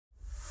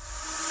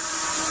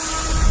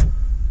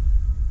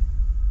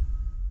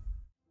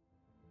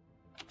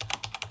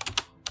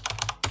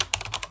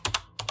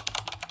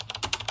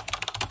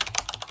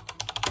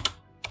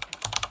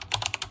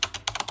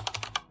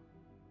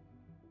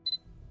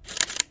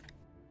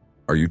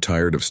Are you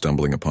tired of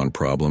stumbling upon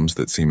problems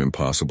that seem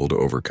impossible to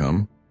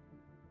overcome?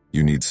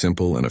 You need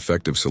simple and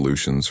effective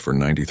solutions for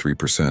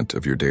 93%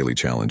 of your daily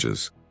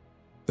challenges.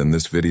 Then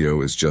this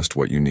video is just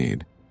what you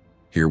need.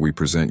 Here we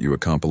present you a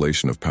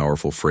compilation of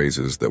powerful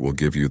phrases that will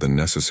give you the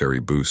necessary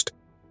boost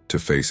to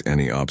face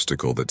any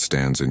obstacle that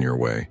stands in your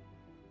way.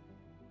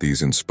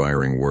 These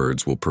inspiring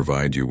words will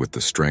provide you with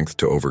the strength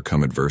to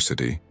overcome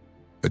adversity,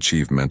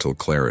 achieve mental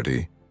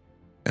clarity,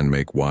 and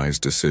make wise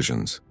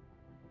decisions.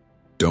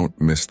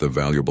 Don't miss the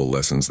valuable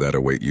lessons that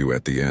await you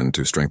at the end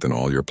to strengthen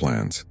all your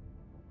plans.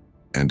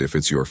 And if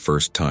it's your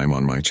first time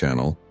on my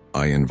channel,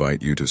 I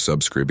invite you to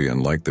subscribe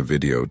and like the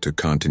video to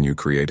continue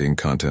creating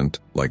content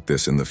like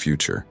this in the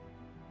future.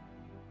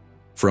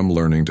 From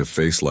learning to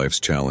face life's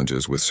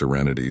challenges with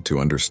serenity to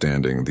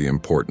understanding the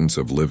importance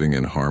of living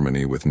in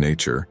harmony with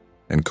nature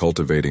and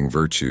cultivating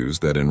virtues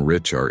that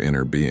enrich our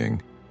inner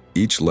being,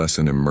 each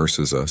lesson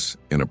immerses us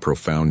in a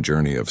profound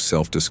journey of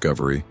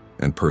self-discovery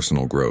and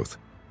personal growth.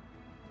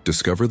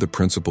 Discover the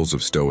principles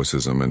of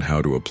Stoicism and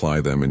how to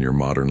apply them in your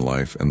modern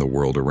life and the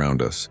world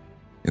around us,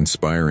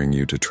 inspiring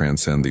you to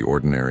transcend the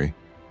ordinary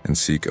and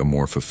seek a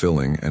more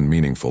fulfilling and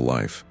meaningful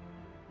life.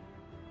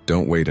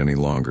 Don't wait any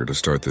longer to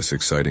start this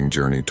exciting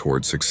journey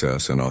toward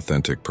success and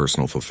authentic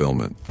personal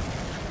fulfillment.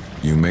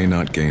 You may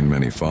not gain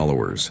many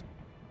followers,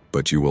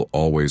 but you will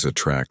always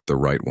attract the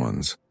right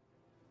ones.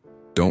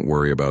 Don't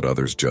worry about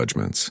others'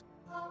 judgments.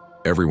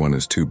 Everyone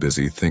is too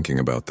busy thinking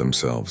about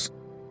themselves.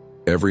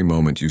 Every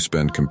moment you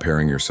spend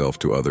comparing yourself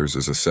to others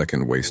is a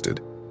second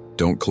wasted.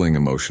 Don't cling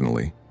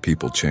emotionally.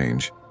 People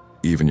change.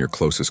 Even your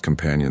closest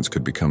companions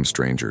could become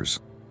strangers.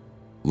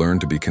 Learn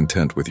to be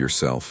content with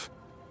yourself.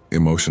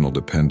 Emotional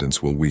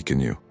dependence will weaken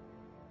you.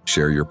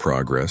 Share your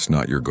progress,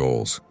 not your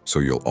goals, so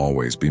you'll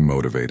always be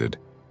motivated.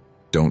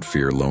 Don't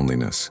fear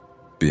loneliness.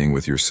 Being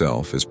with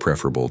yourself is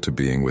preferable to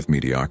being with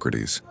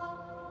mediocrities.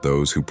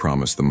 Those who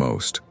promise the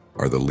most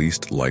are the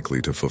least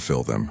likely to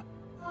fulfill them.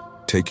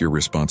 Take your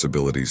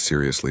responsibilities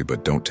seriously,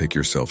 but don't take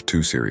yourself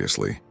too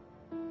seriously.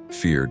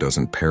 Fear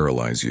doesn't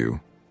paralyze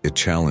you, it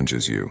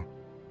challenges you.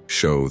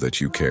 Show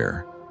that you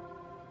care.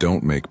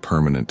 Don't make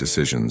permanent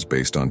decisions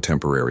based on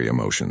temporary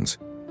emotions.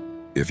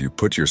 If you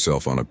put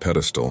yourself on a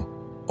pedestal,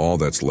 all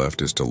that's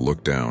left is to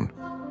look down.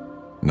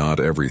 Not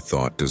every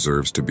thought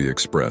deserves to be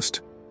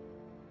expressed.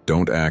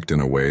 Don't act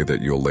in a way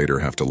that you'll later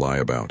have to lie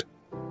about.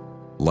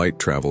 Light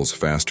travels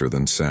faster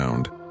than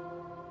sound.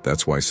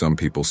 That's why some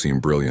people seem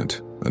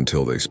brilliant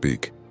until they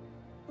speak.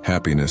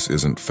 Happiness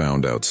isn't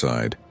found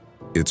outside.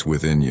 It's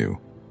within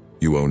you.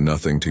 You owe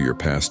nothing to your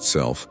past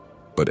self,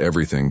 but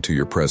everything to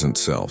your present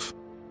self.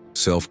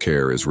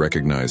 Self-care is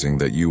recognizing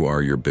that you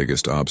are your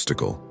biggest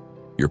obstacle.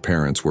 Your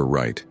parents were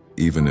right,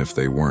 even if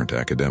they weren't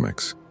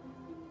academics.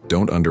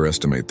 Don't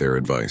underestimate their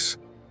advice.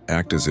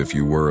 Act as if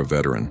you were a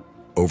veteran.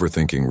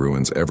 Overthinking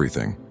ruins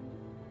everything.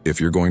 If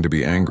you're going to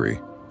be angry,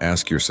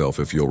 ask yourself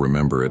if you'll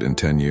remember it in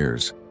 10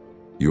 years.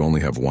 You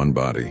only have one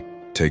body.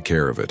 Take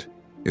care of it.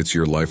 It's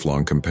your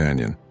lifelong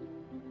companion.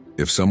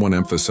 If someone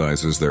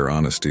emphasizes their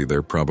honesty,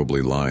 they're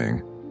probably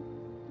lying.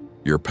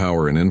 Your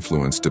power and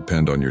influence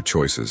depend on your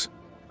choices.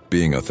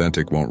 Being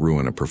authentic won't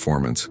ruin a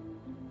performance.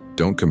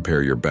 Don't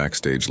compare your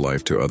backstage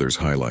life to others'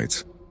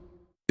 highlights.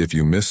 If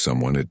you miss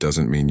someone, it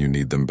doesn't mean you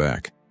need them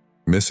back.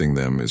 Missing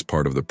them is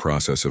part of the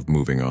process of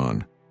moving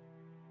on.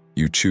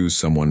 You choose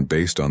someone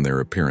based on their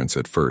appearance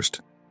at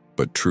first,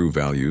 but true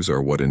values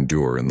are what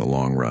endure in the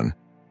long run.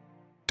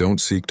 Don't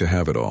seek to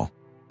have it all.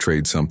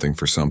 Trade something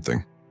for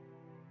something.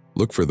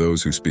 Look for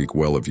those who speak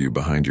well of you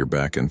behind your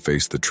back and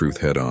face the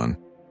truth head-on.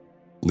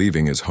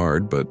 Leaving is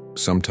hard, but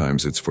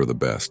sometimes it's for the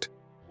best.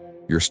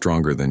 You're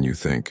stronger than you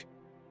think.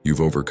 You've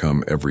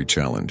overcome every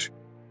challenge.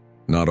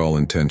 Not all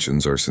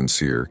intentions are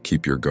sincere.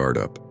 Keep your guard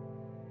up.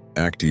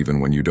 Act even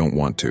when you don't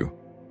want to.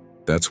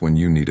 That's when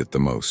you need it the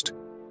most.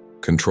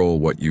 Control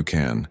what you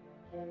can.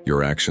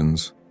 Your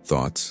actions,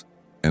 thoughts,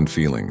 and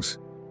feelings.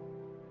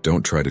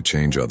 Don't try to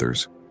change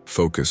others.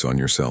 Focus on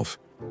yourself.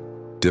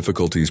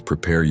 Difficulties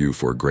prepare you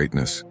for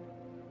greatness.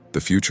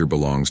 The future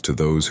belongs to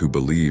those who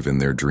believe in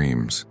their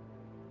dreams.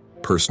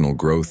 Personal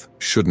growth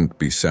shouldn't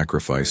be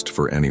sacrificed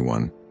for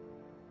anyone.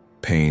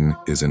 Pain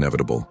is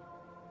inevitable.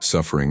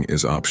 Suffering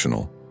is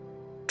optional.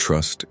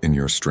 Trust in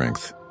your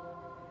strength.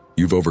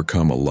 You've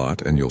overcome a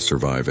lot and you'll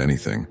survive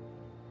anything.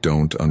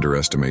 Don't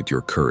underestimate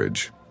your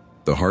courage.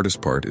 The hardest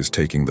part is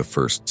taking the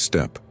first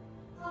step.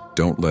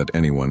 Don't let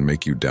anyone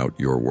make you doubt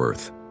your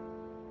worth.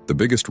 The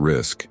biggest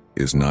risk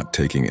is not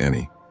taking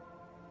any.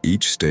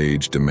 Each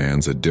stage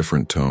demands a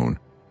different tone.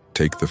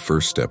 Take the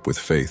first step with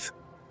faith.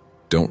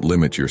 Don't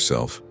limit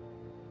yourself.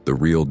 The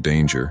real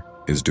danger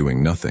is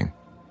doing nothing.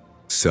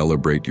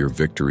 Celebrate your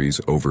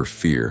victories over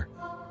fear.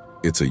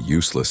 It's a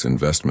useless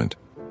investment.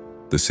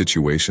 The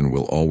situation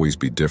will always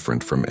be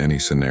different from any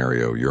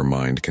scenario your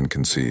mind can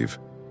conceive.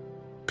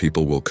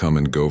 People will come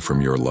and go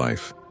from your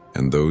life,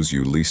 and those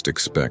you least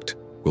expect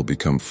will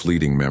become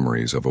fleeting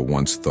memories of a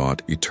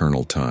once-thought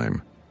eternal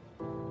time.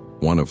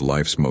 One of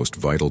life's most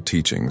vital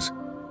teachings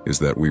is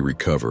that we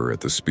recover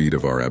at the speed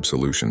of our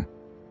absolution.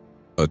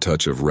 A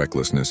touch of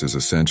recklessness is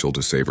essential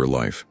to savor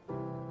life,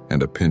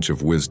 and a pinch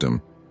of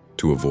wisdom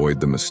to avoid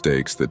the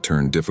mistakes that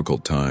turn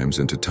difficult times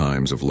into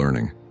times of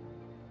learning.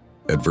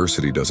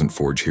 Adversity doesn't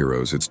forge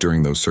heroes, it's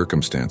during those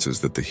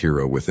circumstances that the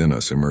hero within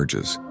us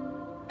emerges.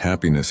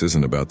 Happiness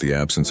isn't about the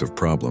absence of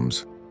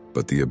problems,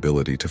 but the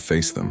ability to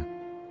face them.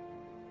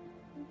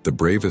 The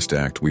bravest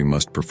act we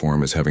must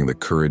perform is having the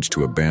courage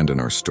to abandon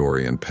our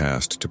story and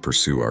past to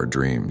pursue our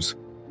dreams.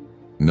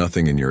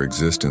 Nothing in your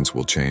existence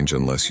will change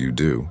unless you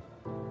do.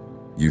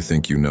 You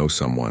think you know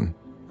someone,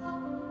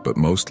 but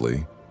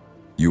mostly,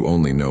 you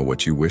only know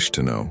what you wish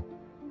to know.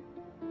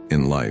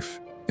 In life,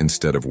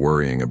 instead of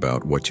worrying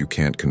about what you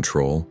can't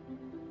control,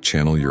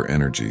 channel your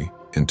energy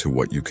into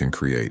what you can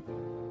create.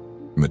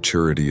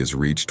 Maturity is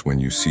reached when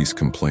you cease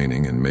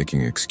complaining and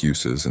making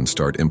excuses and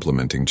start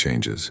implementing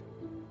changes.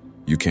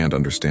 You can't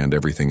understand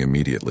everything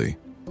immediately.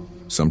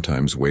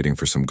 Sometimes waiting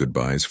for some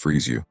goodbyes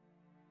frees you.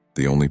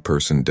 The only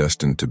person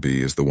destined to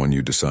be is the one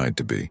you decide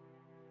to be.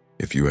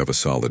 If you have a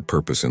solid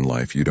purpose in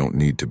life, you don't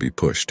need to be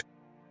pushed.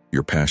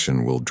 Your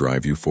passion will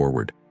drive you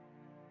forward.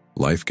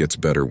 Life gets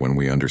better when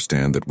we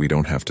understand that we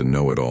don't have to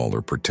know it all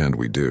or pretend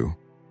we do.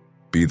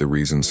 Be the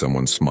reason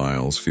someone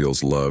smiles,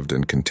 feels loved,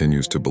 and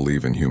continues to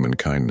believe in human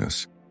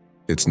kindness.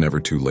 It's never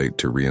too late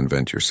to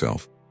reinvent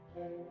yourself.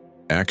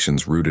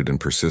 Actions rooted in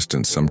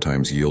persistence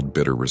sometimes yield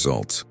bitter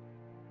results.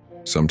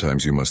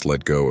 Sometimes you must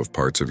let go of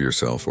parts of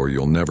yourself or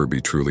you'll never be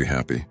truly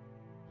happy.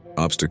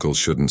 Obstacles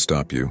shouldn't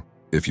stop you.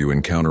 If you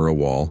encounter a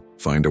wall,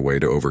 find a way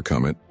to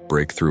overcome it,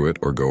 break through it,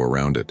 or go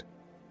around it.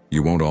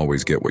 You won't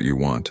always get what you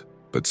want,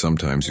 but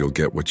sometimes you'll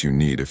get what you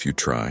need if you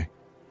try.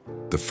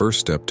 The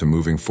first step to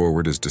moving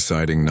forward is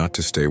deciding not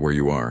to stay where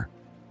you are.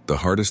 The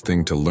hardest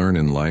thing to learn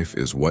in life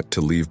is what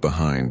to leave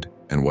behind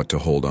and what to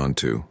hold on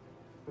to.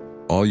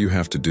 All you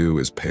have to do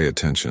is pay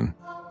attention.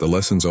 The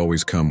lessons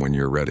always come when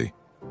you're ready.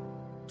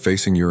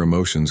 Facing your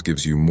emotions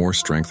gives you more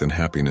strength and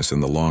happiness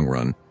in the long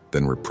run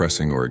than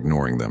repressing or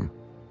ignoring them.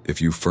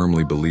 If you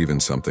firmly believe in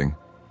something,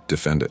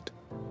 defend it.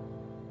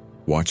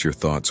 Watch your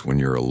thoughts when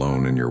you're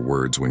alone and your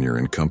words when you're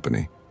in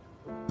company.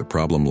 The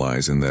problem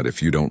lies in that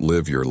if you don't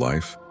live your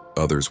life,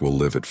 others will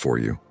live it for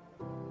you.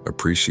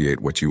 Appreciate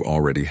what you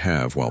already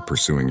have while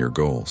pursuing your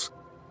goals.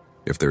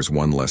 If there's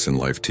one lesson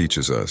life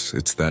teaches us,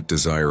 it's that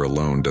desire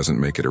alone doesn't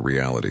make it a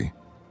reality.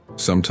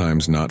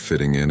 Sometimes not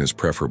fitting in is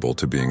preferable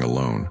to being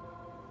alone.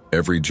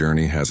 Every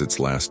journey has its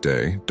last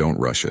day, don't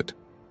rush it.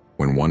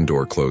 When one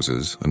door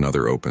closes,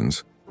 another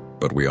opens,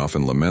 but we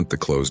often lament the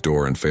closed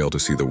door and fail to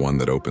see the one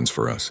that opens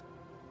for us.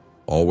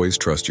 Always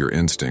trust your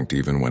instinct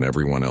even when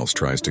everyone else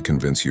tries to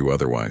convince you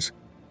otherwise.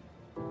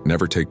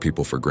 Never take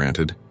people for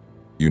granted.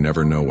 You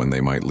never know when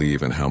they might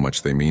leave and how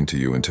much they mean to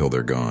you until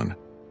they're gone.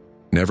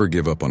 Never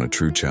give up on a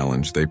true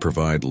challenge. They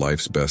provide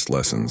life's best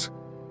lessons.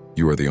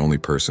 You are the only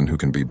person who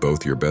can be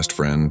both your best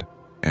friend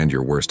and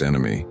your worst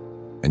enemy,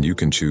 and you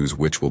can choose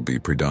which will be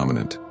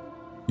predominant.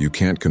 You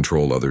can't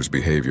control others'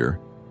 behavior,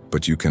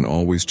 but you can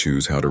always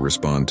choose how to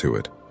respond to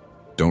it.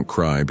 Don't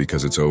cry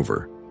because it's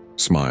over.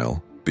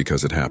 Smile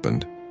because it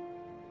happened.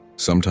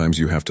 Sometimes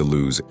you have to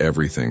lose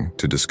everything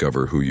to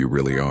discover who you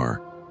really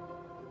are.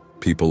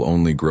 People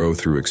only grow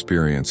through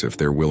experience if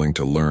they're willing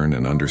to learn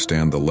and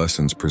understand the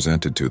lessons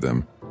presented to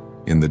them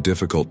in the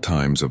difficult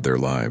times of their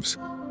lives.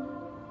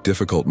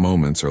 Difficult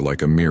moments are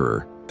like a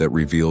mirror that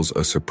reveals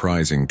a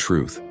surprising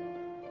truth.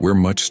 We're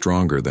much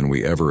stronger than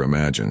we ever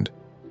imagined.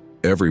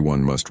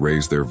 Everyone must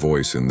raise their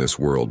voice in this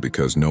world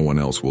because no one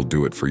else will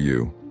do it for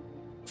you.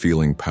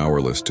 Feeling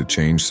powerless to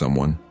change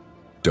someone?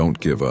 Don't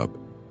give up.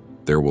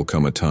 There will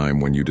come a time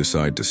when you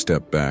decide to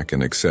step back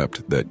and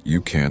accept that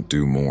you can't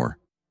do more.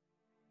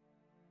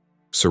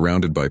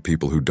 Surrounded by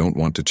people who don't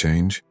want to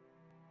change?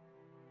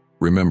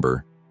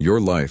 Remember, your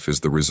life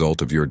is the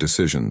result of your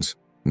decisions,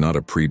 not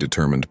a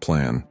predetermined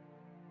plan.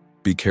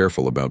 Be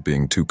careful about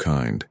being too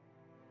kind.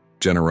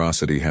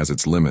 Generosity has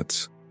its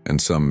limits,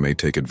 and some may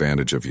take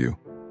advantage of you.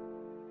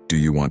 Do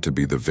you want to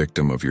be the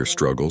victim of your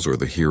struggles or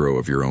the hero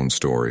of your own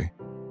story?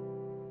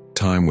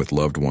 Time with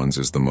loved ones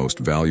is the most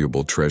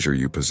valuable treasure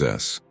you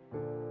possess.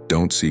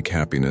 Don't seek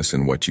happiness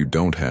in what you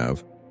don't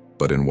have,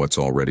 but in what's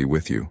already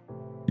with you.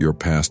 Your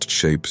past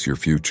shapes your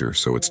future,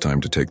 so it's time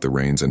to take the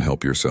reins and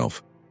help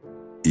yourself.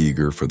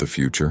 Eager for the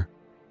future?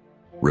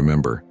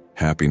 Remember,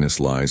 happiness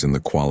lies in the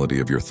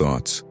quality of your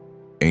thoughts.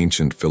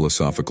 Ancient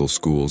philosophical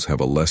schools have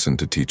a lesson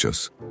to teach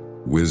us.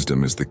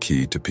 Wisdom is the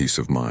key to peace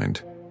of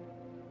mind.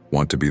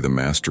 Want to be the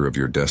master of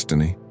your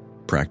destiny?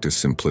 Practice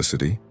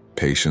simplicity,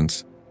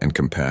 patience, and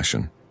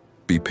compassion.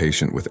 Be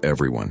patient with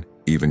everyone,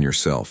 even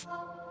yourself,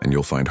 and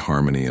you'll find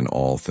harmony in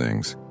all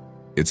things.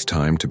 It's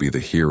time to be the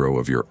hero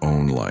of your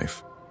own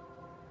life.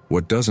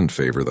 What doesn't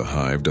favor the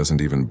hive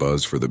doesn't even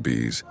buzz for the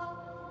bees.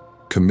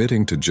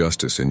 Committing to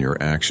justice in your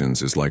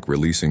actions is like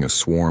releasing a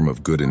swarm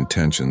of good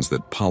intentions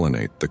that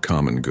pollinate the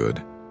common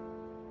good.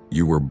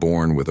 You were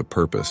born with a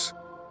purpose,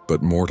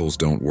 but mortals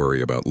don't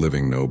worry about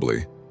living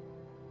nobly.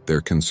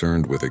 They're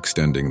concerned with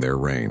extending their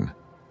reign.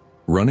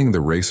 Running the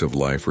race of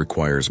life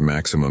requires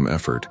maximum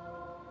effort,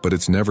 but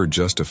it's never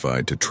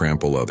justified to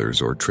trample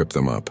others or trip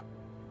them up.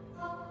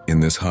 In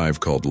this hive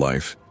called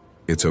life,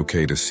 it's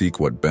okay to seek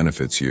what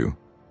benefits you,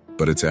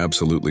 but it's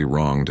absolutely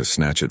wrong to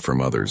snatch it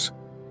from others.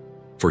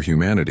 For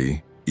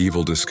humanity,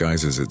 evil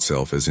disguises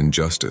itself as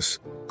injustice,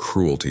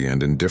 cruelty,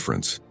 and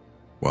indifference,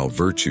 while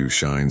virtue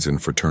shines in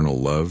fraternal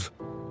love,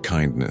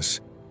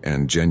 kindness,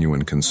 and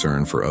genuine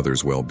concern for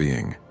others'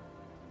 well-being.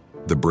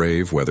 The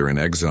brave, whether in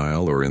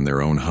exile or in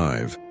their own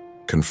hive,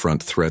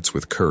 confront threats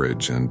with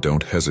courage and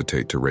don't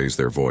hesitate to raise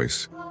their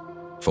voice.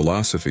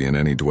 Philosophy in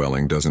any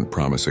dwelling doesn't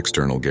promise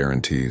external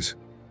guarantees.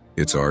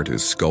 Its art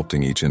is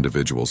sculpting each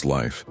individual's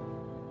life.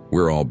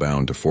 We're all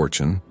bound to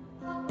fortune,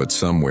 but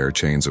some wear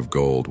chains of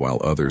gold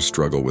while others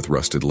struggle with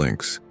rusted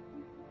links.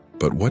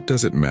 But what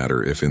does it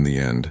matter if in the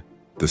end,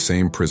 the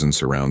same prison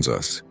surrounds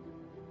us,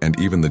 and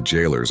even the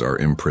jailers are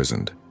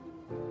imprisoned?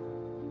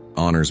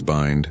 Honors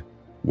bind,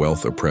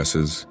 wealth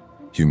oppresses,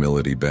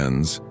 humility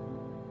bends,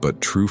 but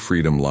true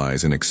freedom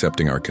lies in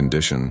accepting our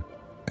condition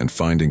and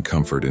finding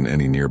comfort in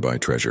any nearby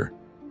treasure.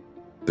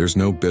 There's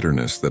no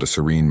bitterness that a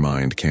serene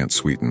mind can't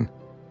sweeten.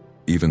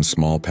 Even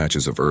small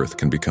patches of earth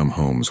can become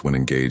homes when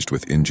engaged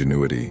with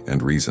ingenuity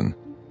and reason.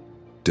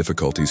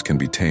 Difficulties can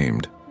be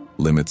tamed,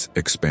 limits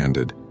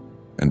expanded,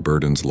 and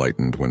burdens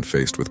lightened when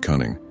faced with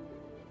cunning.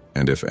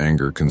 And if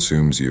anger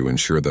consumes you,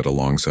 ensure that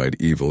alongside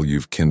evil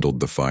you've kindled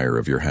the fire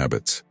of your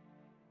habits.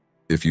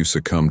 If you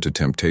succumb to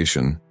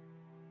temptation,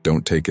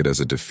 don't take it as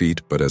a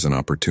defeat but as an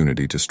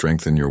opportunity to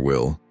strengthen your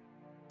will,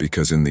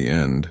 because in the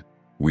end,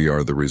 we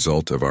are the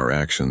result of our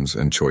actions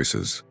and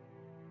choices.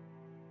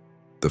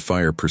 The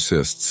fire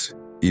persists,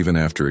 even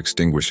after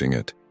extinguishing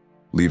it,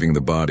 leaving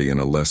the body in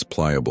a less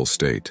pliable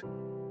state.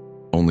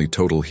 Only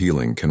total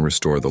healing can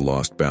restore the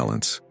lost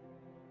balance.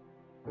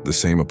 The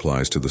same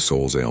applies to the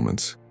soul's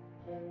ailments.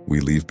 We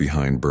leave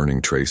behind burning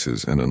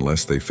traces, and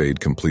unless they fade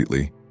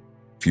completely,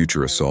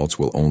 future assaults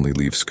will only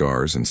leave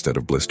scars instead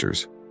of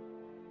blisters.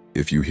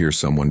 If you hear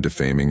someone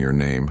defaming your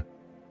name,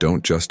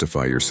 don't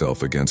justify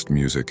yourself against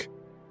music.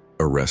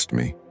 Arrest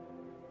me.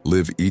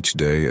 Live each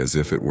day as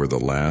if it were the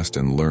last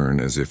and learn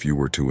as if you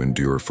were to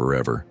endure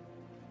forever.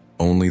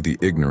 Only the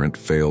ignorant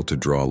fail to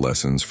draw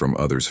lessons from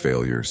others'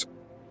 failures.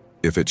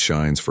 If it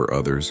shines for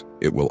others,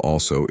 it will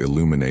also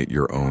illuminate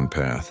your own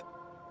path.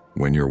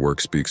 When your work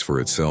speaks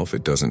for itself,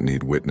 it doesn't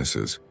need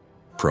witnesses.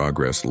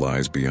 Progress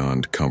lies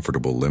beyond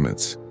comfortable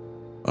limits.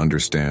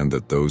 Understand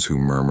that those who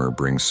murmur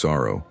bring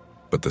sorrow,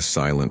 but the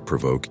silent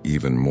provoke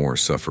even more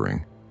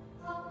suffering.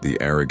 The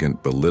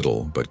arrogant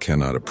belittle but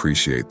cannot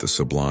appreciate the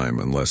sublime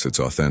unless it's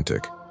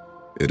authentic.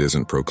 It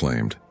isn't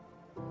proclaimed.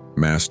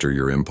 Master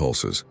your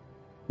impulses.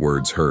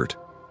 Words hurt,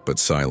 but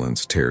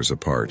silence tears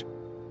apart.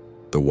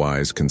 The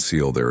wise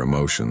conceal their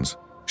emotions,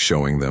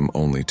 showing them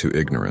only to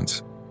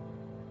ignorance.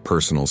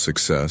 Personal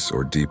success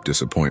or deep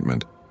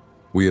disappointment,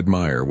 we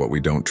admire what we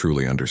don't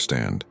truly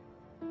understand.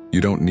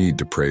 You don't need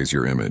to praise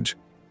your image.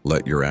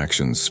 Let your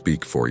actions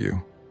speak for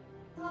you.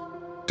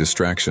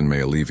 Distraction may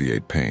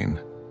alleviate pain,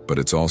 but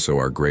it's also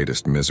our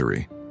greatest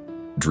misery.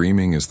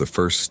 Dreaming is the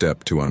first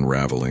step to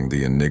unraveling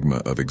the enigma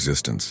of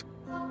existence.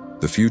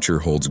 The future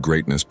holds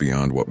greatness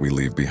beyond what we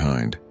leave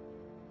behind.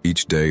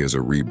 Each day is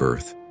a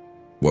rebirth.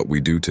 What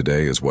we do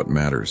today is what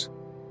matters.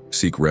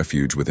 Seek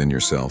refuge within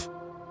yourself,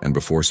 and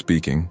before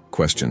speaking,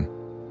 question: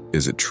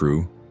 is it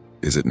true?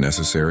 Is it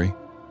necessary?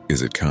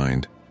 Is it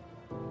kind?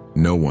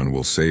 No one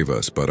will save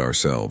us but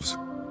ourselves.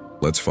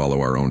 Let's follow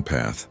our own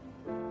path.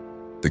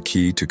 The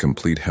key to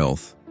complete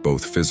health,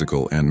 both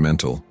physical and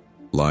mental,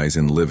 lies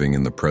in living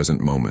in the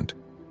present moment,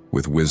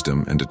 with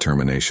wisdom and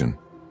determination.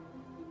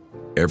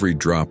 Every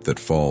drop that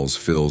falls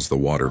fills the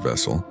water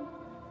vessel.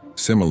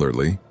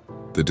 Similarly,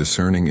 the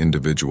discerning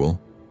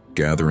individual,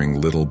 gathering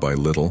little by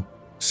little,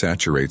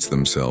 saturates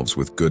themselves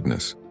with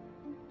goodness.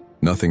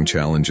 Nothing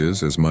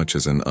challenges as much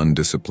as an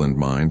undisciplined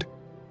mind,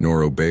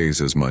 nor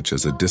obeys as much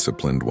as a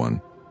disciplined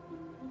one.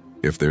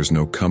 If there's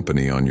no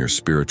company on your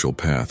spiritual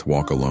path,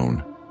 walk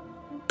alone.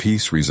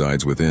 Peace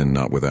resides within,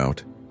 not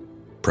without.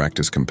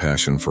 Practice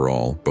compassion for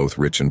all, both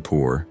rich and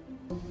poor.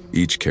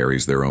 Each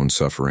carries their own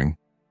suffering,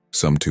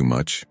 some too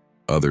much,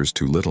 others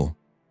too little.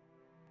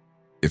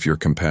 If your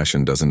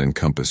compassion doesn't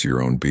encompass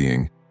your own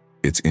being,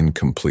 it's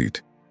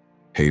incomplete.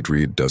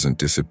 Hatred doesn't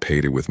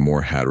dissipate it with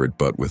more hatred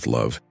but with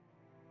love.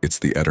 It's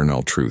the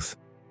eternal truth.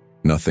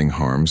 Nothing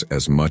harms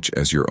as much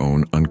as your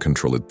own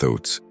uncontrolled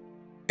thoughts.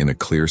 In a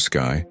clear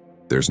sky,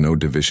 there's no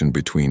division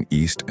between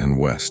east and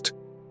west.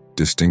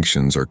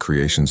 Distinctions are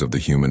creations of the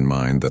human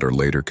mind that are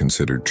later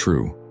considered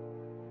true.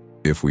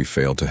 If we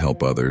fail to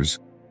help others,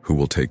 who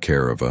will take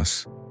care of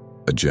us?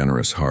 A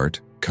generous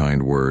heart,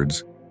 kind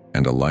words,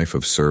 and a life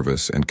of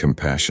service and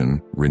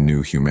compassion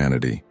renew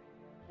humanity.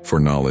 For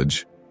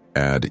knowledge,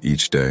 add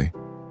each day.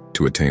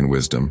 To attain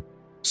wisdom,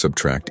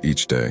 subtract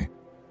each day.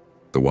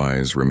 The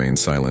wise remain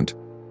silent.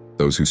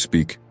 Those who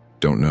speak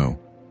don't know.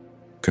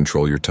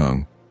 Control your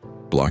tongue.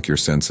 Block your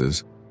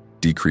senses.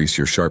 Decrease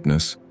your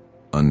sharpness.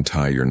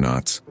 Untie your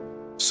knots.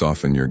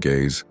 Soften your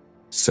gaze.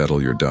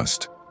 Settle your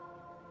dust.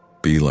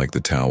 Be like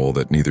the towel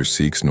that neither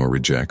seeks nor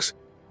rejects,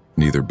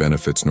 neither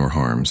benefits nor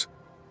harms,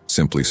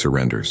 simply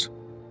surrenders.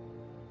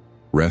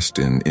 Rest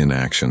in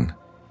inaction,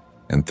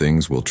 and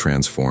things will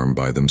transform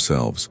by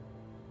themselves.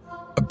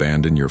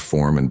 Abandon your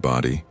form and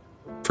body.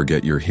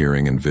 Forget your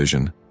hearing and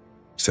vision.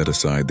 Set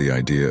aside the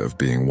idea of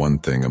being one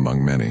thing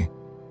among many,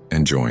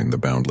 and join the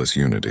boundless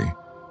unity.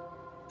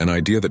 An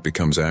idea that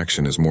becomes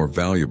action is more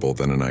valuable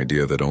than an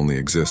idea that only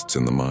exists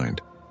in the mind.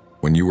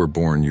 When you were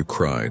born, you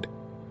cried,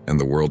 and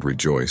the world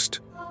rejoiced.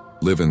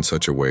 Live in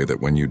such a way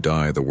that when you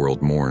die, the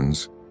world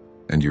mourns,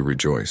 and you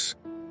rejoice.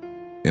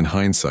 In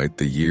hindsight,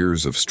 the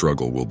years of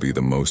struggle will be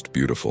the most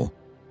beautiful.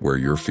 Where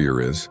your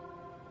fear is,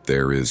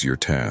 there is your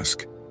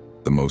task.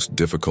 The most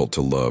difficult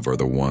to love are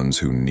the ones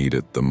who need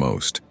it the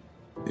most.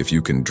 If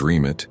you can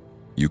dream it,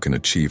 you can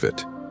achieve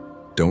it.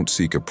 Don't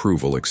seek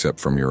approval except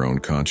from your own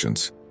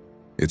conscience.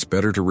 It's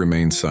better to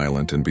remain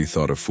silent and be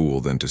thought a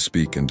fool than to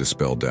speak and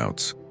dispel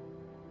doubts.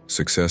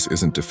 Success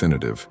isn't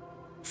definitive.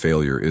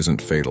 Failure isn't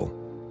fatal.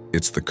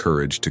 It's the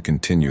courage to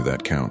continue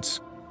that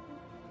counts.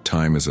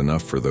 Time is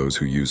enough for those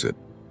who use it.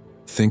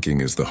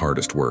 Thinking is the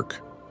hardest work.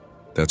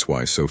 That's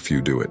why so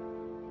few do it.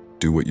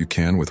 Do what you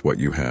can with what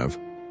you have,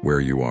 where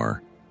you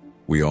are.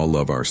 We all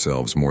love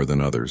ourselves more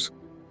than others,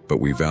 but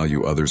we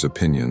value others'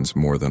 opinions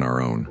more than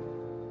our own.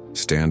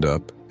 Stand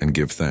up and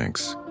give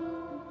thanks.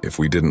 If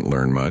we didn't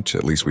learn much,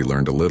 at least we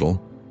learned a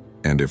little.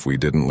 And if we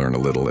didn't learn a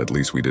little, at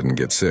least we didn't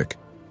get sick.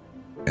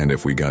 And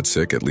if we got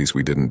sick, at least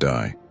we didn't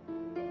die.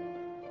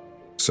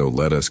 So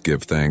let us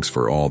give thanks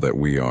for all that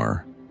we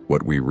are.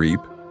 What we reap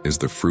is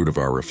the fruit of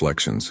our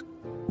reflections,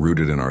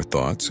 rooted in our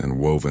thoughts and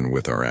woven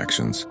with our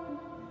actions.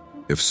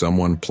 If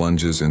someone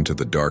plunges into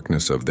the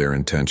darkness of their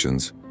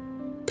intentions,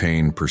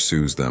 pain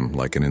pursues them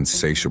like an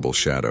insatiable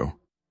shadow.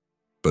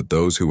 But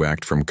those who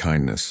act from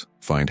kindness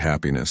find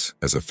happiness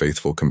as a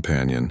faithful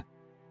companion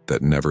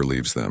that never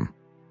leaves them.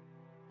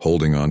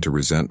 Holding on to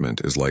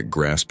resentment is like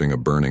grasping a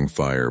burning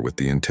fire with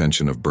the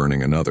intention of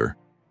burning another,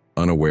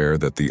 unaware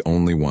that the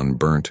only one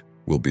burnt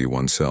will be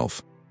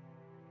oneself.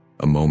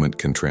 A moment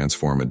can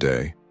transform a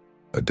day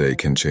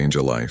can change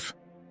a life,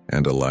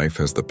 and a life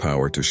has the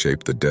power to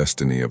shape the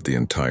destiny of the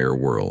entire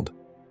world.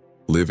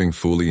 Living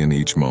fully in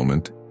each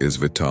moment is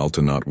vital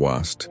to not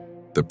waste,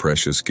 the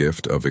precious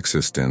gift of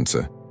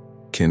existenza.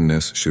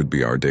 Kindness should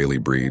be our daily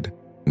breed,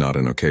 not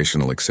an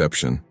occasional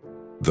exception.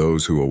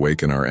 Those who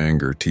awaken our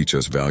anger teach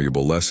us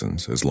valuable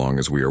lessons as long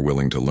as we are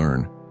willing to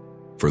learn.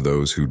 For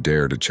those who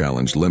dare to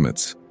challenge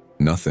limits,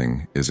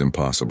 nothing is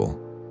impossible.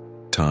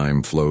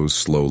 Time flows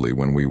slowly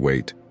when we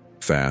wait,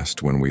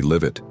 fast when we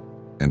live it,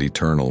 and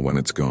eternal when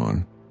it's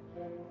gone.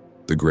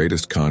 The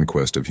greatest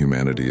conquest of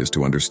humanity is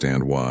to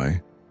understand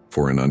why,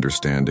 for in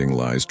understanding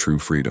lies true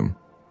freedom.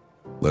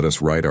 Let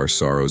us write our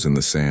sorrows in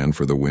the sand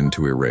for the wind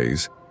to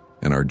erase,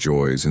 and our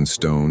joys in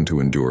stone to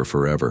endure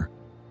forever.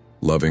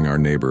 Loving our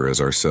neighbor as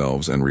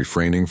ourselves and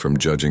refraining from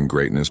judging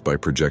greatness by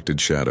projected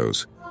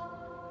shadows.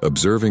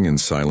 Observing in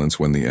silence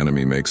when the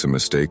enemy makes a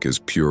mistake is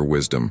pure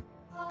wisdom,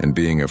 and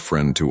being a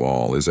friend to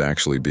all is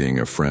actually being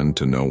a friend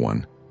to no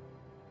one.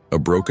 A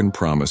broken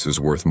promise is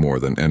worth more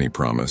than any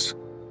promise,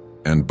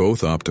 and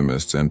both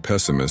optimists and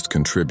pessimists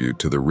contribute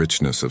to the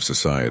richness of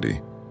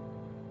society.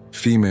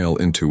 Female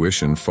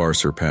intuition far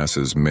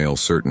surpasses male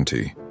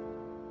certainty.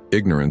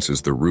 Ignorance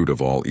is the root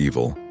of all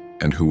evil,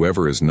 and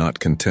whoever is not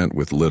content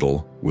with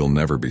little will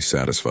never be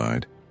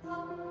satisfied.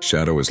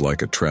 Shadow is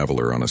like a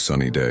traveler on a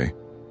sunny day,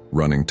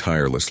 running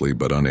tirelessly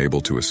but unable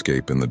to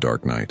escape in the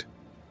dark night.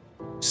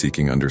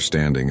 Seeking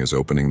understanding is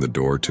opening the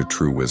door to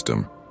true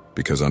wisdom,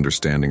 because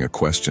understanding a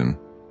question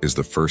is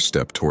the first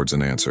step towards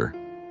an answer.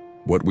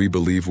 What we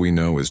believe we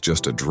know is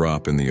just a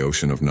drop in the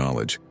ocean of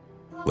knowledge.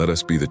 Let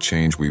us be the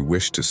change we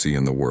wish to see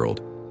in the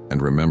world,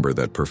 and remember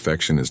that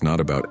perfection is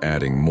not about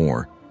adding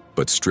more,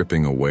 but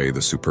stripping away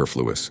the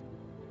superfluous.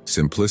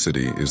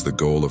 Simplicity is the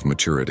goal of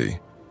maturity,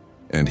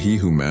 and he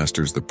who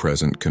masters the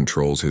present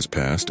controls his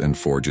past and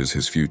forges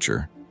his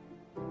future.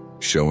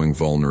 Showing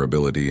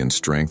vulnerability in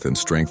strength and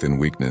strength in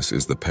weakness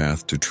is the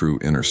path to true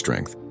inner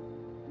strength.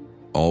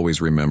 Always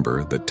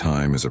remember that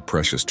time is a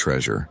precious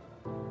treasure,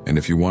 and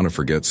if you want to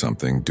forget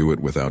something, do it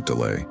without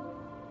delay.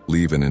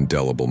 Leave an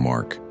indelible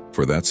mark,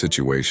 for that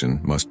situation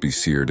must be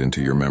seared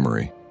into your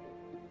memory.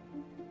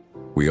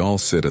 We all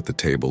sit at the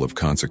table of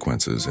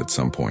consequences at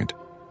some point,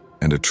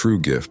 and a true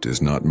gift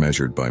is not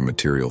measured by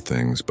material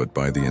things but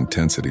by the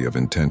intensity of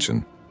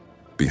intention.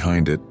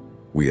 Behind it,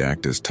 we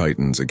act as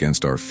titans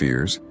against our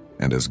fears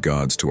and as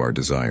gods to our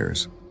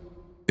desires.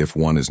 If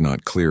one is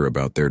not clear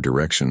about their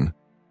direction,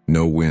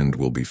 no wind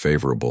will be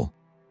favorable.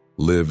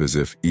 Live as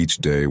if each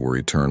day were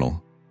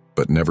eternal,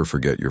 but never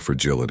forget your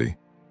fragility.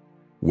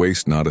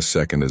 Waste not a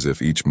second as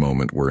if each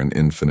moment were an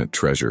infinite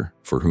treasure,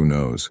 for who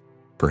knows,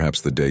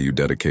 perhaps the day you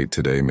dedicate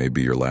today may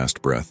be your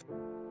last breath.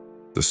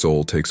 The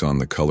soul takes on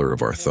the color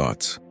of our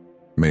thoughts.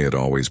 May it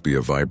always be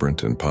a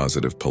vibrant and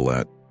positive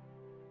palette.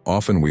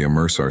 Often we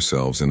immerse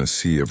ourselves in a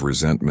sea of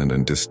resentment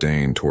and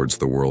disdain towards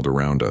the world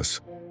around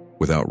us,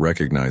 without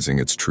recognizing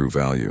its true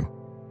value.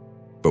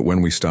 But when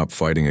we stop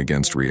fighting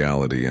against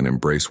reality and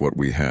embrace what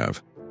we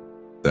have,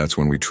 that's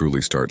when we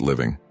truly start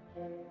living.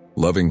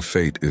 Loving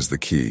fate is the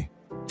key,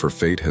 for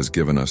fate has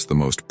given us the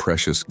most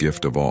precious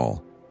gift of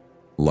all,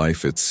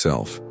 life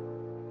itself.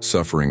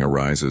 Suffering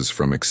arises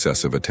from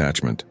excessive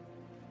attachment.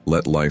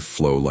 Let life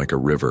flow like a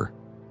river.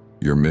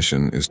 Your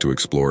mission is to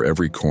explore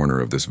every corner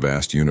of this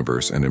vast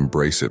universe and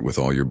embrace it with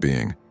all your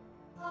being.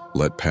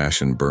 Let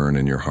passion burn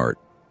in your heart.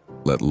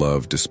 Let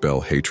love dispel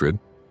hatred.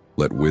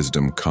 Let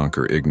wisdom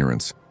conquer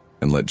ignorance.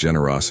 And let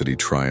generosity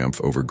triumph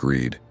over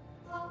greed.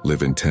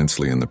 Live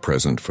intensely in the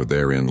present, for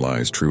therein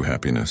lies true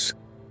happiness.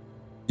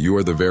 You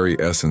are the very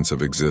essence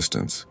of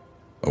existence,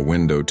 a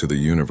window to the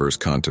universe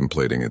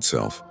contemplating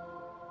itself.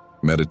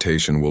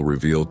 Meditation will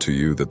reveal to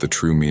you that the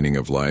true meaning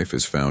of life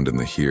is found in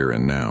the here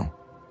and now.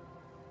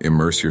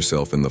 Immerse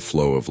yourself in the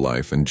flow of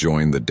life and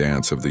join the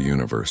dance of the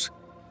universe.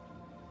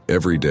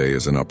 Every day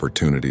is an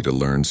opportunity to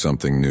learn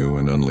something new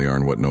and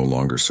unlearn what no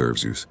longer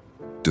serves you.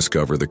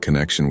 Discover the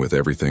connection with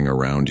everything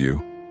around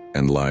you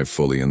and live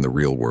fully in the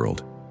real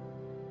world.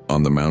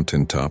 On the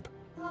mountaintop,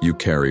 you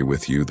carry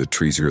with you the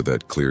treasure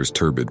that clears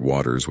turbid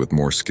waters with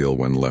more skill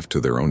when left to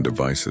their own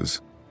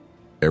devices.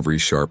 Every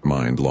sharp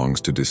mind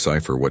longs to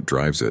decipher what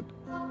drives it,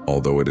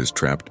 although it is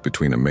trapped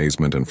between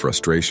amazement and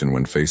frustration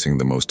when facing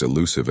the most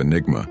elusive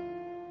enigma,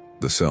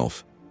 the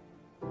self.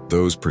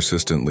 Those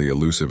persistently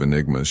elusive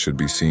enigmas should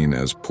be seen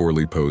as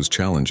poorly posed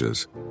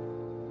challenges.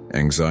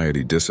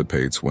 Anxiety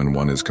dissipates when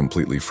one is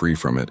completely free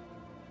from it,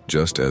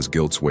 just as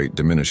guilt's weight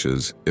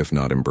diminishes if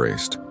not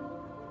embraced.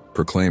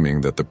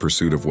 Proclaiming that the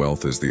pursuit of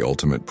wealth is the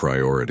ultimate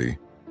priority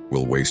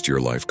will waste your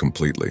life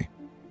completely.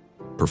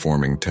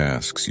 Performing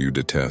tasks you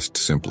detest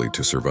simply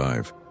to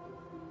survive.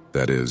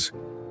 That is,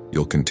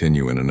 you'll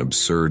continue in an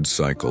absurd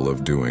cycle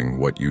of doing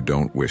what you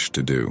don't wish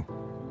to do.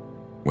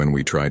 When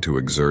we try to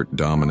exert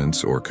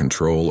dominance or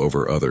control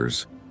over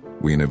others,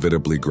 we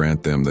inevitably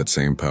grant them that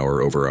same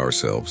power over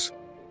ourselves.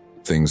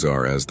 Things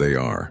are as they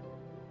are.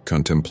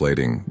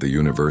 Contemplating the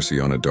universe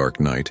on a dark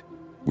night,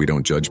 we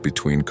don't judge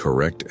between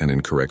correct and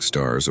incorrect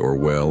stars or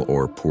well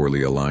or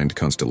poorly aligned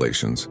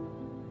constellations.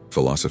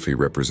 Philosophy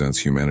represents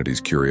humanity's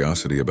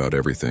curiosity about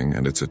everything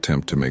and its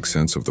attempt to make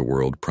sense of the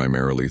world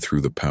primarily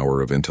through the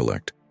power of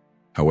intellect.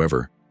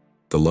 However,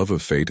 the love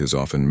of fate is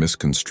often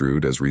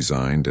misconstrued as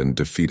resigned and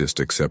defeatist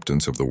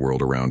acceptance of the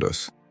world around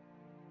us.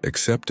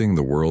 Accepting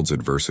the world's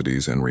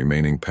adversities and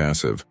remaining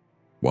passive,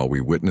 while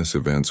we witness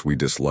events we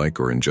dislike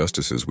or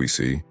injustices we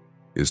see,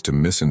 is to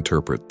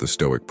misinterpret the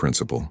Stoic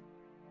principle.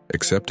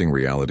 Accepting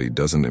reality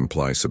doesn't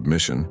imply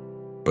submission,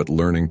 but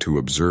learning to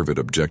observe it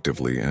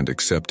objectively and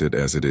accept it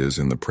as it is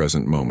in the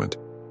present moment.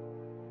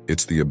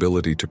 It's the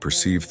ability to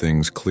perceive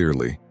things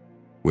clearly,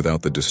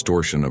 without the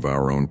distortion of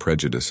our own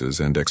prejudices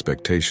and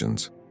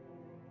expectations.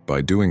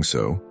 By doing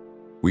so,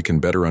 we can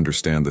better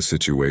understand the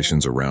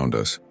situations around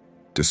us,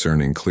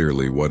 discerning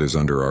clearly what is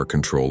under our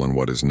control and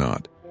what is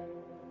not.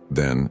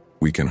 Then,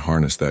 we can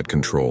harness that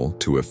control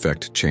to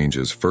effect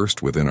changes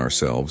first within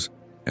ourselves,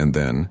 and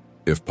then,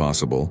 if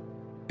possible,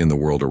 in the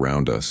world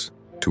around us,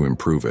 to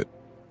improve it.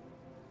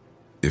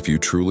 If you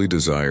truly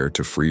desire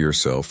to free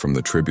yourself from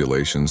the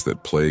tribulations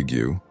that plague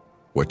you,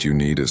 what you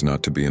need is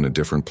not to be in a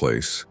different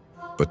place,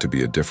 but to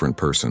be a different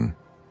person.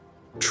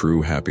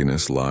 True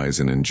happiness lies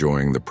in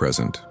enjoying the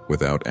present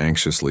without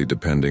anxiously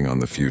depending on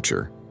the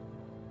future.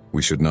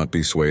 We should not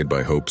be swayed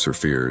by hopes or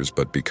fears,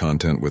 but be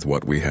content with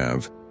what we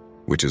have,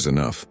 which is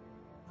enough.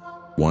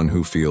 One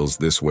who feels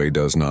this way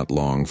does not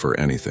long for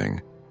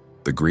anything.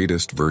 The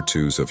greatest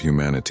virtues of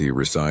humanity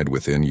reside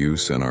within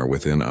use and are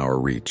within our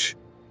reach.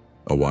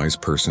 A wise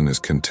person is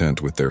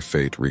content with their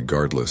fate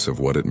regardless of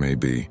what it may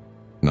be,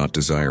 not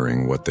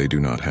desiring what they do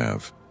not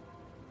have.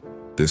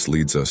 This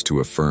leads us to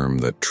affirm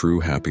that true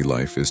happy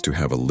life is to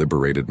have a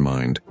liberated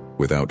mind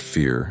without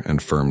fear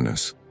and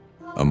firmness,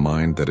 a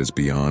mind that is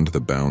beyond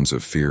the bounds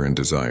of fear and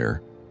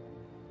desire,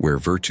 where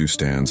virtue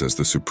stands as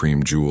the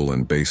supreme jewel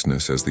and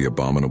baseness as the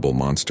abominable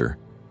monster,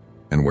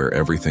 and where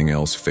everything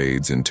else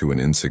fades into an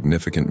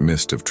insignificant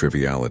mist of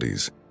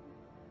trivialities.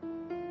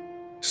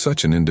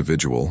 Such an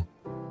individual,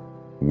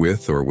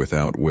 with or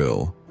without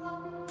will,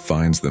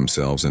 finds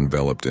themselves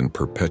enveloped in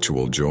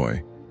perpetual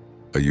joy,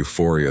 a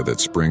euphoria that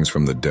springs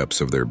from the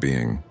depths of their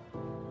being,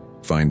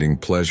 finding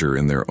pleasure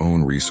in their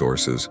own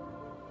resources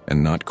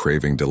and not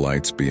craving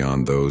delights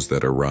beyond those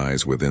that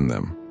arise within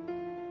them.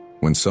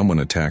 When someone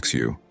attacks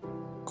you,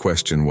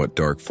 question what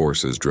dark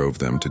forces drove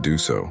them to do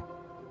so.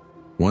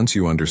 Once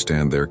you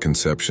understand their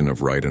conception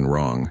of right and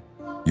wrong,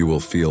 you will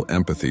feel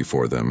empathy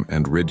for them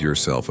and rid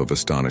yourself of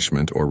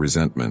astonishment or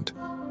resentment.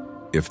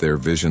 If their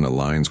vision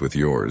aligns with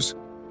yours,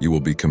 you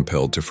will be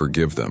compelled to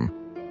forgive them,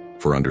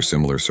 for under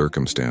similar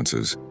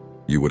circumstances,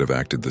 you would have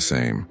acted the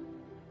same.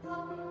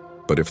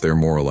 But if their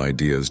moral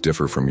ideas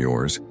differ from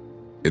yours,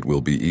 it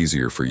will be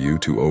easier for you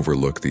to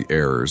overlook the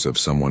errors of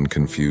someone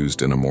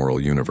confused in a moral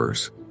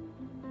universe.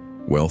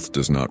 Wealth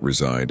does not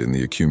reside in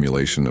the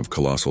accumulation of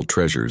colossal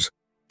treasures,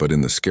 but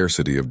in the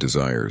scarcity of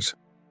desires.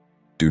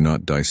 Do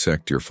not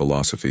dissect your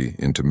philosophy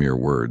into mere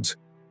words.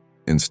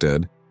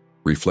 Instead,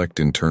 reflect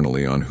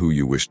internally on who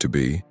you wish to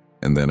be,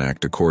 and then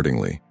act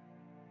accordingly.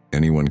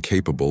 Anyone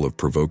capable of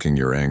provoking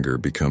your anger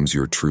becomes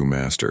your true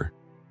master.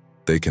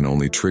 They can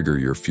only trigger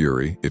your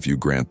fury if you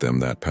grant them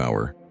that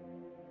power.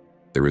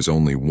 There is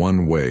only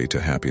one way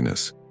to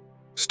happiness.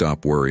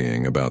 Stop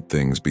worrying about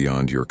things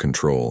beyond your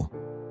control.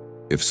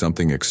 If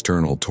something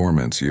external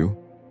torments you,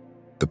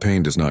 The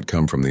pain does not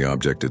come from the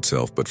object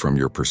itself, but from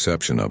your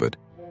perception of it,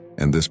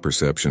 and this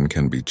perception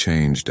can be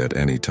changed at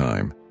any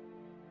time.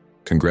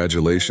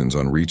 Congratulations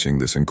on reaching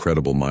this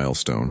incredible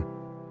milestone.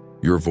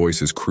 Your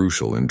voice is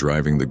crucial in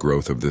driving the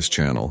growth of this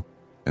channel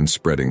and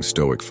spreading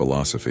Stoic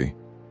philosophy.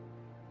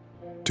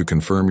 To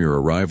confirm your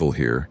arrival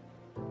here,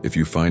 if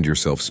you find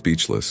yourself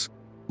speechless,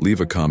 leave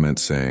a comment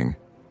saying,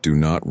 "Do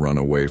not run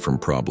away from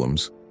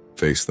problems,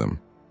 face them."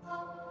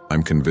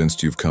 I'm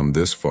convinced you've come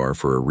this far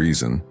for a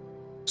reason,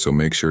 so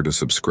make sure to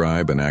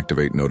subscribe and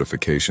activate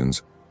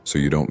notifications so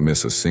you don't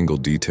miss a single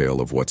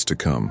detail of what's to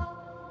come.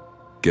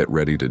 Get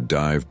ready to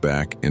dive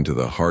back into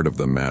the heart of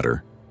the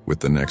matter with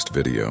the next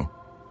video.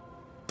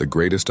 The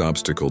greatest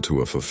obstacle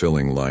to a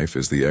fulfilling life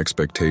is the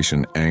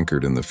expectation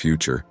anchored in the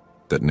future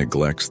that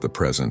neglects the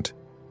present.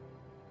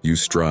 You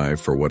strive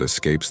for what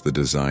escapes the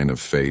design of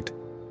fate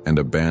and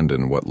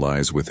abandon what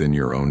lies within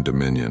your own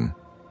dominion.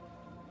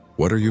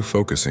 What are you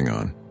focusing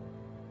on?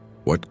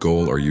 What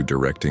goal are you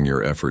directing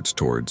your efforts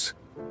towards?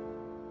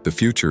 The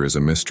future is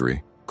a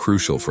mystery,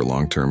 crucial for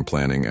long-term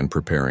planning and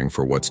preparing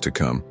for what's to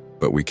come,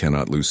 but we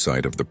cannot lose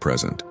sight of the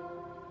present.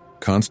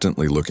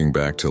 Constantly looking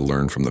back to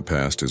learn from the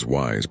past is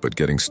wise, but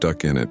getting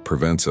stuck in it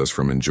prevents us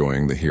from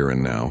enjoying the here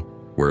and now,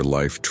 where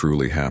life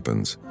truly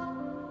happens.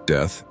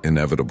 Death,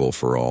 inevitable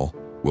for all,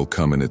 will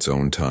come in its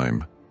own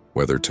time,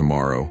 whether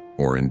tomorrow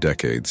or in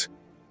decades.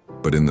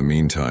 But in the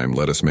meantime,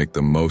 let us make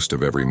the most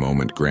of every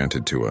moment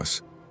granted to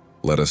us.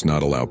 Let us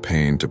not allow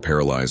pain to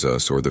paralyze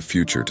us or the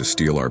future to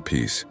steal our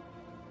peace.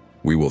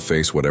 We will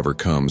face whatever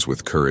comes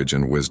with courage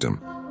and wisdom.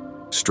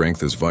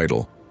 Strength is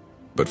vital,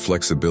 but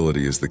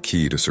flexibility is the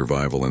key to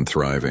survival and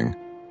thriving.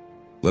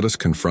 Let us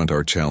confront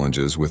our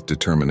challenges with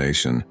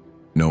determination,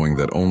 knowing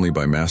that only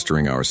by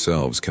mastering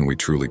ourselves can we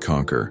truly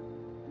conquer.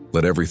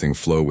 Let everything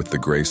flow with the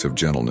grace of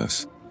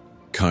gentleness.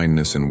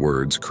 Kindness in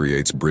words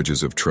creates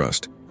bridges of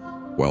trust,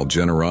 while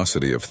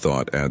generosity of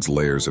thought adds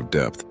layers of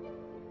depth.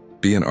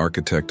 Be an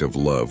architect of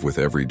love with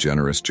every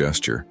generous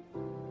gesture.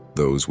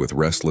 Those with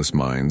restless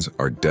minds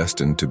are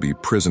destined to be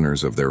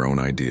prisoners of their own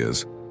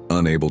ideas,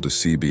 unable to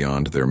see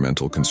beyond their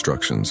mental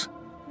constructions.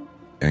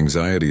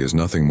 Anxiety is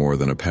nothing more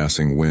than a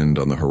passing wind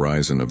on the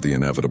horizon of the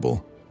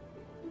inevitable.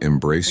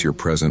 Embrace your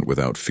present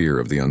without fear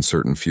of the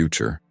uncertain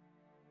future.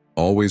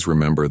 Always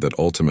remember that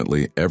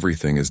ultimately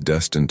everything is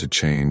destined to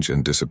change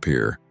and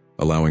disappear,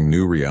 allowing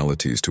new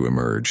realities to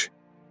emerge.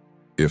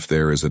 If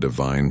there is a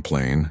divine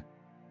plane,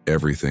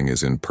 everything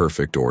is in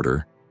perfect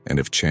order, and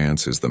if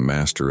chance is the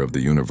master of the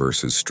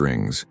universe's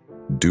strings,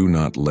 do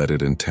not let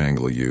it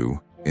entangle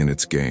you in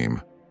its game.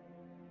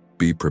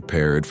 Be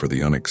prepared for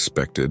the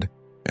unexpected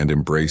and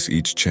embrace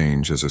each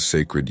change as a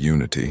sacred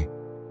unity.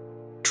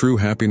 True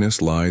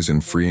happiness lies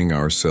in freeing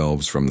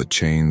ourselves from the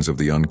chains of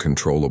the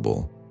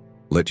uncontrollable.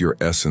 Let your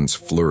essence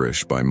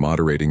flourish by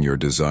moderating your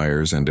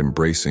desires and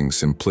embracing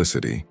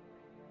simplicity.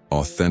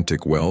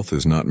 Authentic wealth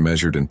is not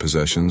measured in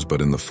possessions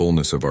but in the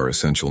fullness of our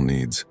essential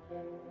needs.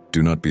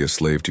 Do not be a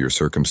slave to your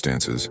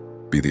circumstances.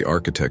 Be the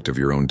architect of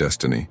your own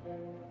destiny.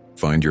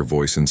 Find your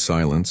voice in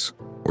silence,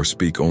 or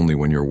speak only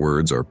when your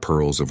words are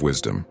pearls of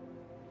wisdom.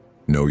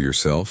 Know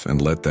yourself and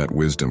let that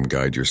wisdom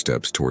guide your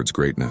steps towards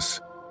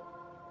greatness.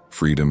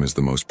 Freedom is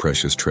the most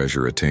precious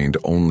treasure attained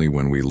only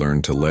when we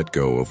learn to let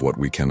go of what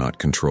we cannot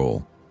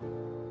control.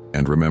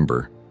 And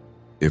remember,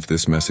 if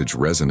this message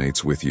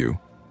resonates with you,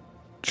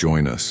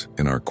 join us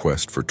in our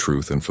quest for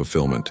truth and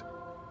fulfillment.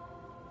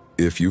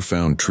 If you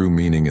found true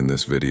meaning in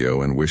this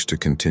video and wish to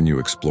continue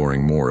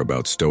exploring more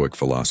about Stoic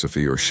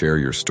philosophy or share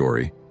your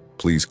story,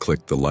 please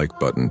click the like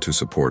button to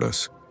support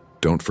us.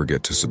 Don't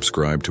forget to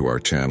subscribe to our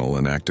channel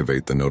and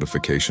activate the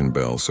notification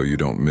bell so you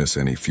don't miss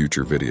any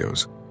future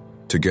videos.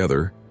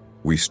 Together,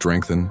 we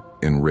strengthen,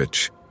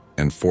 enrich,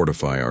 and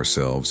fortify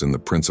ourselves in the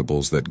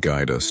principles that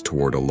guide us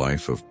toward a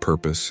life of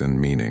purpose and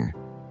meaning.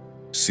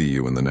 See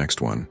you in the next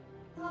one.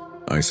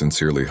 I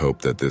sincerely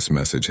hope that this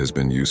message has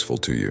been useful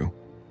to you.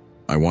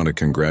 I want to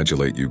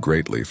congratulate you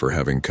greatly for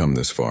having come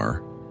this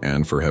far,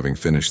 and for having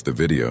finished the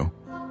video.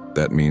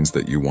 That means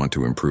that you want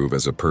to improve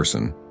as a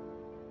person.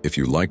 If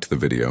you liked the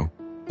video,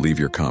 leave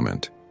your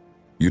comment.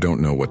 You don't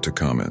know what to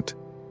comment.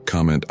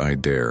 Comment "I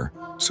dare,"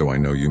 so I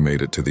know you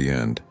made it to the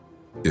end.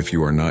 If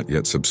you are not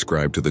yet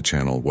subscribed to the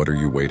channel, what are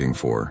you waiting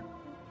for?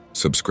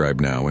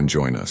 Subscribe now and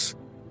join us.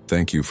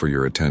 Thank you for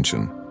your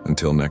attention.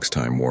 Until next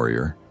time,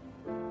 warrior.